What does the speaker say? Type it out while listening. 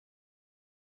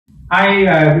Hi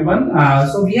everyone.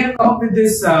 So we have come up with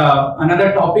this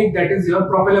another topic, that is your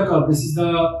propeller curve. This is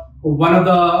the one of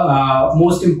the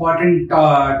most important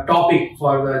topic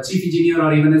for the chief engineer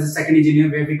or even as a second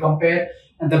engineer, where we compare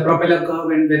the propeller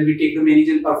curve, and when we take the main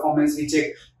engine performance, we check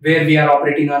where we are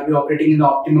operating. Are we operating in the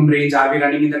optimum range? Are we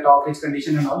running in the torque range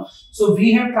condition and all? So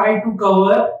we have tried to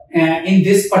cover in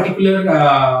this particular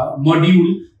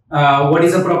module what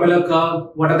is a propeller curve,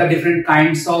 what are the different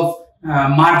kinds of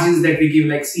margins that we give,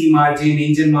 like C margin,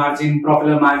 engine margin,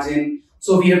 propeller margin.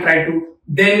 So we have tried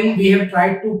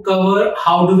to cover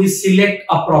how do we select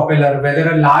a propeller, whether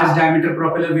a large diameter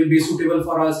propeller will be suitable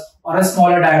for us or a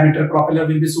smaller diameter propeller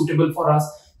will be suitable for us.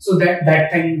 So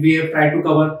that thing we have tried to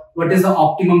cover. What is the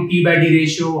optimum P by D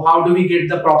ratio? How do we get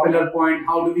the propeller point?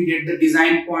 How do we get the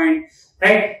design point?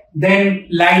 Right? Then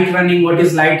light running, what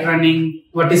is light running?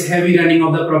 What is heavy running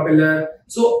of the propeller?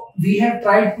 So we have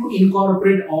tried to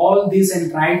incorporate all this and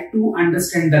tried to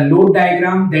understand the load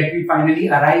diagram that we finally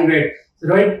arrive at,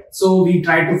 right? So we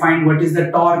try to find what is the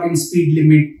torque and speed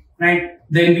limit, right?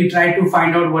 Then we try to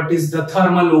find out what is the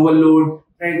thermal overload,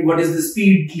 right? What is the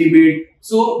speed limit?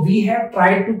 So we have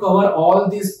tried to cover all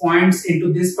these points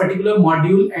into this particular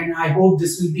module, and I hope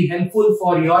this will be helpful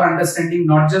for your understanding,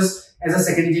 not just as a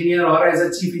second engineer or as a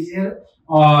chief engineer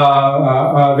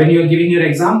when you are giving your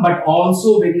exam, but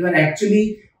also when you are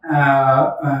actually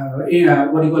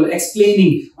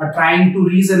explaining or trying to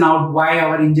reason out why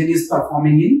our engine is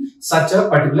performing in such a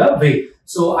particular way.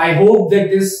 So I hope that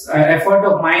this effort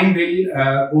of mine will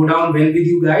go down well with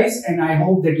you guys, and I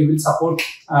hope that you will support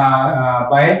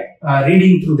by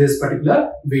reading through this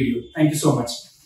particular video. Thank you so much.